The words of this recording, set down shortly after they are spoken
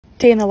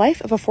Day in the life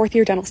of a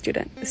fourth-year dental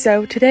student.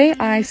 So today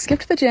I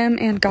skipped the gym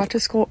and got to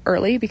school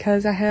early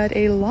because I had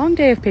a long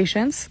day of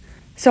patients.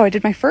 So I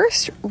did my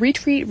first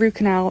retreat root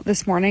canal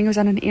this morning. It was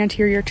on an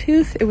anterior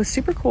tooth. It was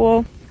super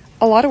cool.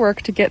 A lot of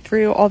work to get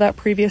through all that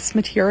previous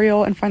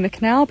material and find the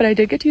canal, but I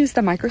did get to use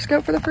the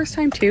microscope for the first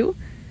time too,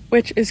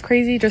 which is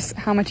crazy just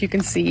how much you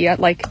can see at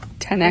like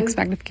 10x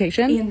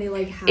magnification. And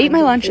they ate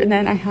my lunch, and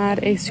then I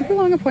had a super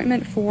long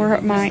appointment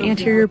for my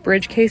anterior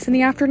bridge case in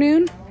the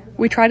afternoon.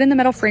 We tried in the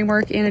metal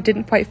framework and it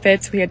didn't quite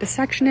fit, so we had to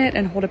section it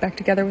and hold it back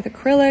together with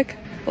acrylic.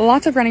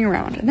 Lots of running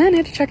around. And then I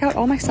had to check out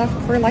all my stuff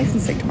for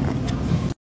licensing tomorrow.